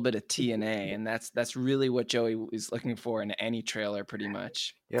there's a little bit of TNA, and that's really what Joey is looking for in any trailer, pretty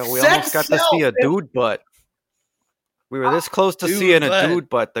much. Yeah, we almost got to see a dude butt. We were this close to Dude seeing butt. a dude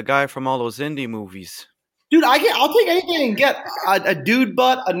butt, the guy from all those indie movies. Dude, I'll take anything and get a dude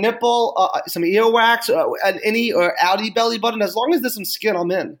butt, a nipple, some earwax, or outie belly button. As long as there's some skin,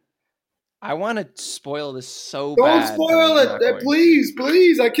 I'm in. I want to spoil this so Don't bad. but spoil I'm not it, going to.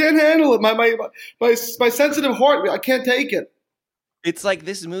 please. I can't handle it. My sensitive heart, I can't take it. It's like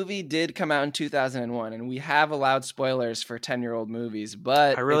this movie did come out in 2001, and we have allowed spoilers for 10-year-old movies,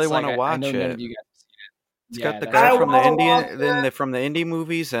 but I really it's like, want to I watch know none it. of you guys have seen it. It's Yeah, got the that's- guy from the I wanna watch Indian, from the indie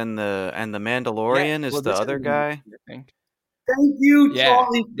movies, and the Mandalorian is well, the this other is- guy. I think. Thank you, Yeah.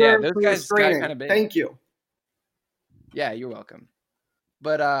 Charlie, Yeah, for those your guys got screening. kinda big. Thank you. Yeah, you're welcome.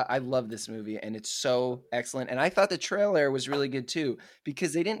 But I love this movie, and it's so excellent. And I thought the trailer was really good too,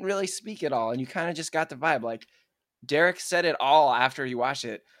 because they didn't really speak at all, and you kind of just got the vibe. Like Derek said it all after he watched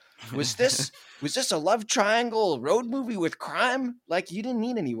it. Was this a love triangle road movie with crime? Like you didn't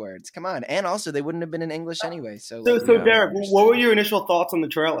need any words. Come on. And also they wouldn't have been in English anyway. So So, like, so you know, Derek, what were your initial thoughts on the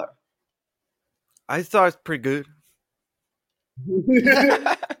trailer? I thought it's pretty good.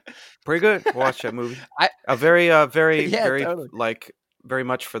 Pretty good. Watch that movie. A very, Yeah, very totally. like very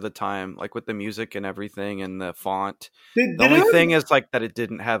much for the time, like with the music and everything and the font. Did The only it- thing is like that it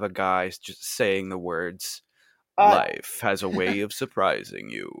didn't have a guy just saying the words. Life has a way of surprising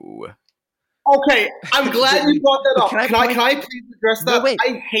you. Okay, I'm glad you brought that up. Can I please address that? No, wait.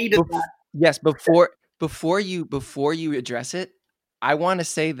 I hated that. Yes, before you address it, I want to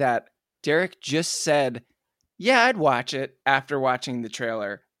say that Derek just said, "Yeah, I'd watch it after watching the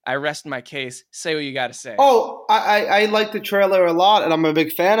trailer." I rest my case. Say what you got to say. Oh, I like the trailer a lot, and I'm a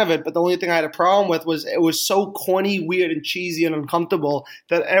big fan of it. But the only thing I had a problem with was it was so corny, weird, and cheesy and uncomfortable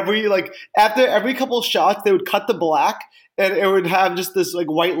that after every couple of shots, they would cut to black, and it would have just this like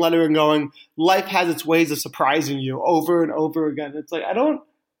white lettering going, "Life has its ways of surprising you," over and over again. It's like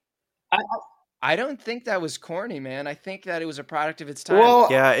I don't think that was corny, man. I think that it was a product of its time. Well,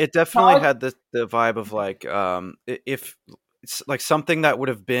 yeah, it definitely had the vibe of like if it's like something that would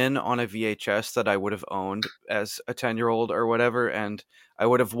have been on a VHS that I would have owned as a 10-year-old or whatever, and I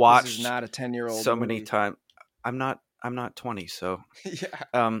would have watched. This is not a 10-year-old so movie. many times. I'm not 20, so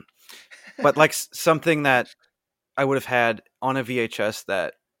yeah. But like something that I would have had on a VHS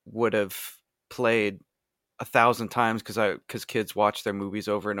that would have played 1,000 times because kids watch their movies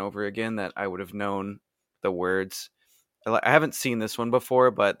over and over again, that I would have known the words. I haven't seen this one before,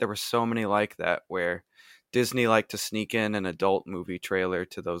 but there were so many like that where Disney liked to sneak in an adult movie trailer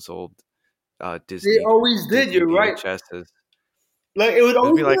to those old Disney. They always did. Disney You're VHSs. right. Like it would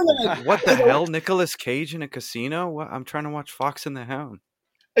always be like, what the it hell? Nicolas Cage in a casino? What? I'm trying to watch Fox and the Hound.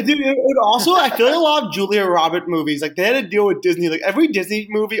 Dude, it would also, I feel like a lot of Julia Roberts movies, like they had to deal with Disney. Like every Disney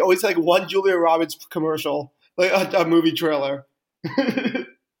movie always had like one Julia Roberts commercial, like a movie trailer.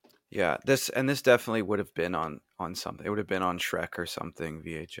 Yeah, this definitely would have been on something. It would have been on Shrek or something,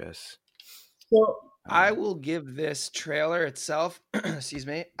 VHS. So I will give this trailer itself, excuse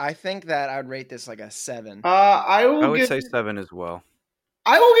me, I think that I would rate this like a 7. I would say 7 as well.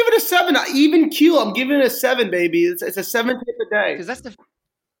 I will give it a 7. Even Q, I'm giving it a 7, baby. It's a 7 tip a day. Because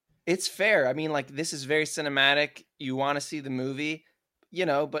it's fair. I mean, like, this is very cinematic. You want to see the movie,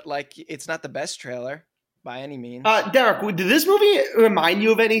 but like, it's not the best trailer by any means. Derek, did this movie remind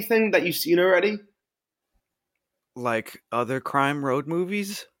you of anything that you've seen already? Like other crime road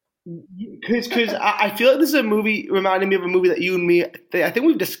movies? Because I feel like this is a movie reminding me of a movie that you and me, I think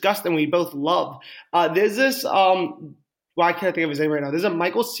we've discussed and we both love. There's this, I can't think of his name right now. There's a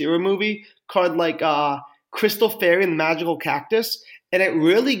Michael Cera movie called like Crystal Fairy and the Magical Cactus, and it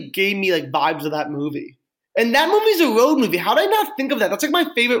really gave me like vibes of that movie. And that movie's a road movie. How did I not think of that? That's like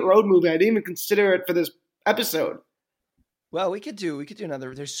my favorite road movie. I didn't even consider it for this episode. Well, we could do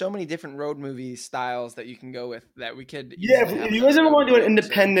another. There's so many different road movie styles that you can go with that we could. Yeah, if you guys ever want to do an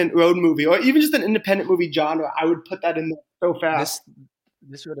independent road movie or even just an independent movie genre, I would put that in there so fast.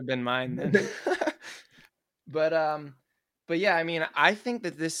 This would have been mine then. But yeah, I mean, I think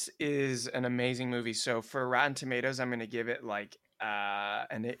that this is an amazing movie. So for Rotten Tomatoes, I'm going to give it like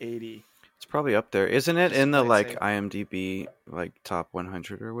an 80. It's probably up there, isn't it? In the like IMDb like top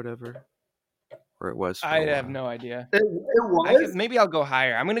 100 or whatever. Or it was. I have no idea. It was. Maybe I'll go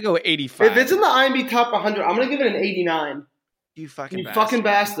higher. I'm gonna go 85. If it's in the IMDb top 100, I'm gonna give it an 89. You fucking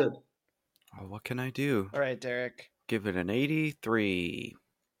bastard. Oh, what can I do? All right, Derek. Give it an 83.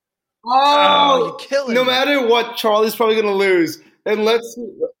 Oh, you're killing no me. matter what, Charlie's probably gonna lose. And let's see.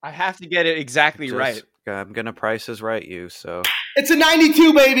 I have to get it exactly right. I'm gonna Price is Right you. So it's a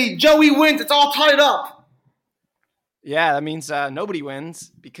 92, baby. Joey wins. It's all tied up. Yeah, that means nobody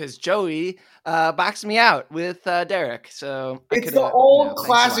wins because Joey boxed me out with Derek. So it's the old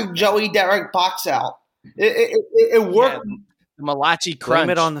classic Joey Derek box out. It worked. Yeah, the Malachi Crunch. Blame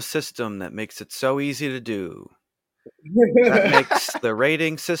it on the system that makes it so easy to do. That makes the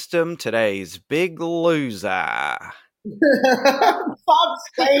rating system today's big loser. Stop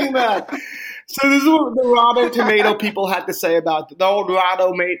saying that. So this is what the Rotten Tomato people had to say about the old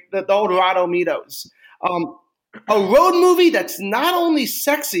Rotometos. A road movie that's not only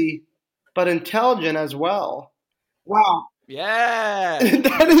sexy, but intelligent as well. Wow. Yeah.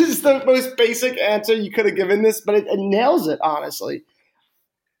 That is the most basic answer you could have given this, but it nails it, honestly.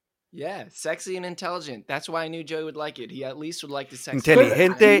 Yeah, sexy and intelligent. That's why I knew Joey would like it. He at least would like the sexy.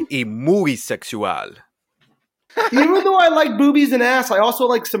 Inteligente y muy sexual. Even though I like boobies and ass, I also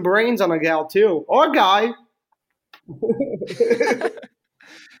like some brains on a gal, too. Or a guy.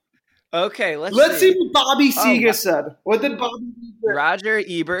 Okay, let's see what Bobby Seger said. What did Bobby say? Roger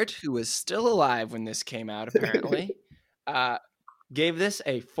Ebert, who was still alive when this came out, apparently, gave this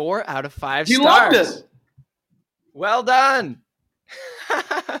a 4 out of 5 stars. He loved it. Well done.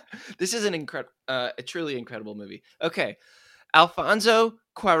 This is a truly incredible movie. Okay, Alfonso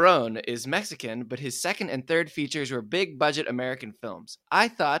Cuarón is Mexican, but his second and third features were big-budget American films. I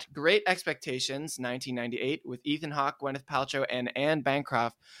thought Great Expectations, 1998, with Ethan Hawke, Gwyneth Paltrow, and Anne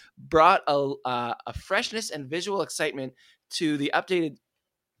Bancroft, brought a freshness and visual excitement to the updated...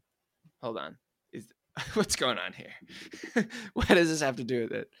 Hold on. What's going on here? What does this have to do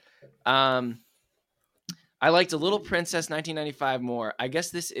with it? I liked A Little Princess 1995 more. I guess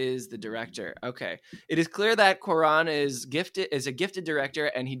this is the director. Okay. It is clear that Cuarón is a gifted director,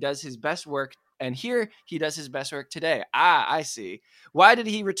 and he does his best work. And here he does his best work today. I see. Why did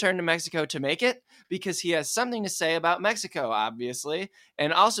he return to Mexico to make it? Because he has something to say about Mexico, obviously.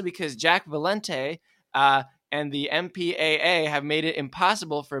 And also because Jack Valente and the MPAA have made it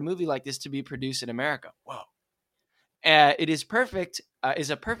impossible for a movie like this to be produced in America. Whoa. It is perfect.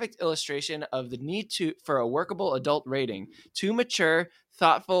 Is a perfect illustration of the need for a workable adult rating, too mature,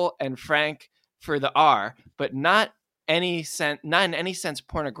 thoughtful, and frank for the R, but not in any sense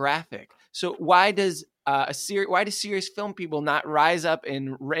pornographic. So why do serious film people not rise up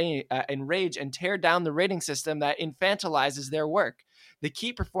in rage and tear down the rating system that infantilizes their work? The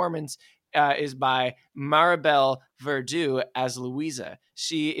key performance is by Maribel Verdú as Louisa.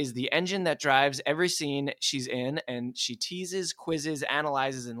 She is the engine that drives every scene she's in, and she teases, quizzes,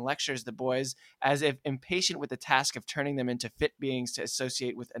 analyzes, and lectures the boys as if impatient with the task of turning them into fit beings to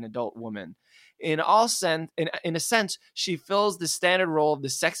associate with an adult woman. In a sense, she fills the standard role of the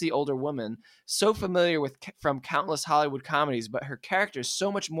sexy older woman, so familiar from countless Hollywood comedies, but her character is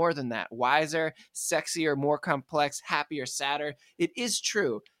so much more than that. Wiser, sexier, more complex, happier, sadder. It is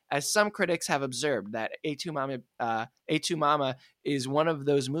true, as some critics have observed, that A2 Mama is one of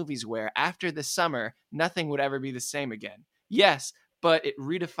those movies where, after the summer, nothing would ever be the same again. Yes, but it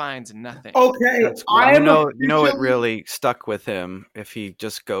redefines nothing. Okay, it really stuck with him if he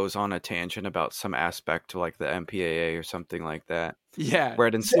just goes on a tangent about some aspect to like the MPAA or something like that. Yeah, where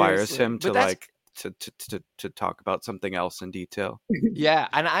it inspires him to like to talk about something else in detail. Yeah,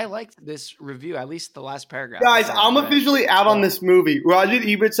 and I liked this review, at least the last paragraph. Guys, I'm officially out on this movie. Roger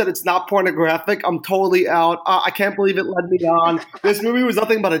Ebert said it's not pornographic. I'm totally out. I can't believe it led me on. This movie was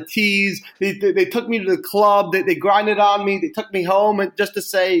nothing but a tease. They took me to the club. They grinded on me. They took me home and just to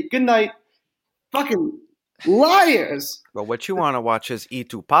say good night. Fucking liars. But what you want to watch is Y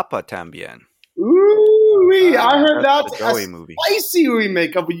Tu Papa También. Ooh, I heard that's a movie. Spicy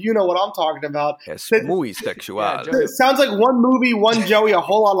remake of, you know what I'm talking about. Es muy sexual. It sounds like one movie, one Joey, a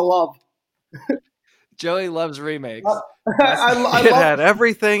whole lot of love. Joey loves remakes. It had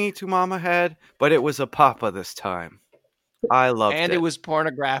everything Y Tu Mama had, but it was a papa this time. I loved it. And it was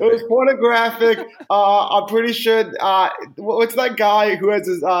pornographic. It was pornographic. I'm pretty sure. What's that guy who has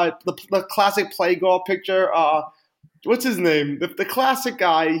his the classic Playgirl picture? What's his name? The classic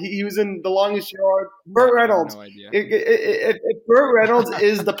guy. He was in The Longest Yard. Burt Reynolds. No idea. If Burt Reynolds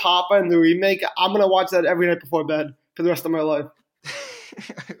is the papa in the remake, I'm gonna watch that every night before bed for the rest of my life.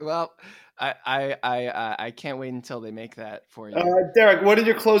 Well, I can't wait until they make that for you. Derek, what are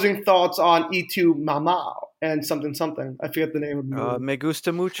your closing thoughts on Y Tu Mama and something? I forget the name of the movie. Me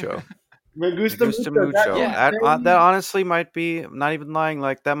gusta mucho. Me gusta mucho. That honestly might be, I'm not even lying,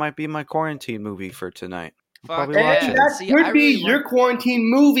 like that might be my quarantine movie for tonight. Probably watch it. That could be your quarantine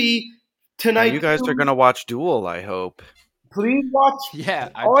movie tonight. And you guys are gonna watch Duel, I hope. Please watch. Yeah.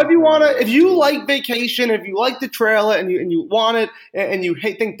 If you like Vacation, if you like the trailer and you want it, and you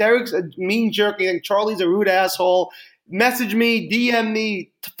think Derek's a mean jerk, and you think Charlie's a rude asshole, message me, DM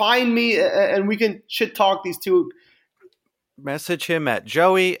me, find me, and we can shit talk these two. Message him at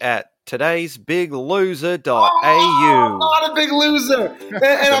Joey at todaysbigloser.au. I'm not a big loser.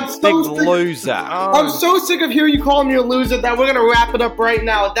 And I'm so sick. Loser. I'm so sick of hearing you call me a loser that we're going to wrap it up right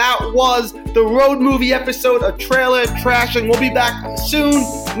now. That was the road movie episode of Trailer Trashing. We'll be back soon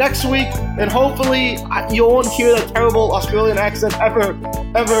next week, and hopefully you won't hear that terrible Australian accent ever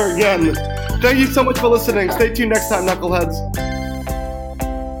again. Thank you so much for listening. Stay tuned next time, Knuckleheads.